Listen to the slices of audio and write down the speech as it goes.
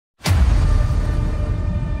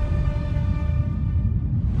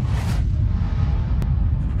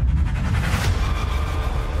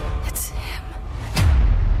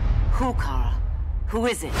Who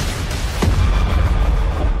is it?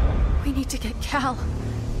 We need to get Cal.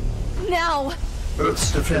 Now!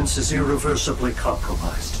 Earth's defense is irreversibly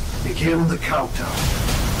compromised. Begin the countdown.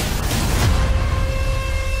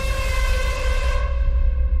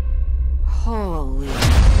 Holy...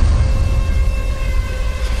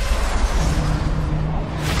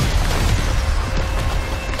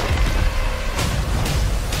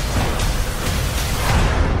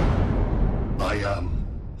 I am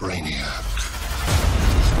Brainiac.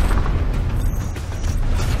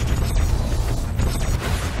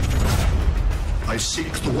 I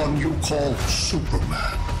seek the one you call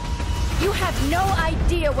Superman. You have no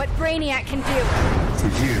idea what Brainiac can do.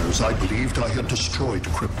 For years, I believed I had destroyed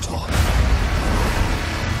Krypton.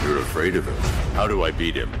 You're afraid of him. How do I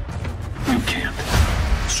beat him? You can't.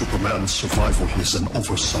 Superman's survival is an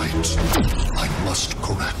oversight I must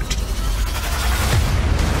correct.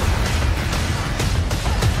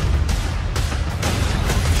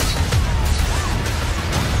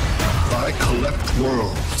 I collect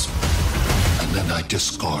worlds, and then I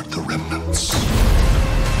discard the remnants.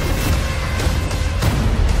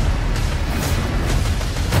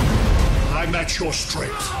 I match your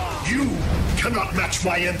strength. You cannot match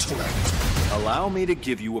my intellect. Allow me to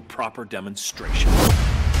give you a proper demonstration.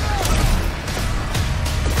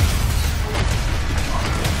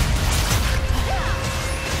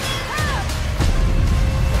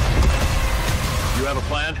 You have a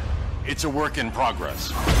plan? It's a work in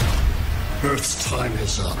progress. Earth's time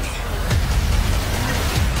is up.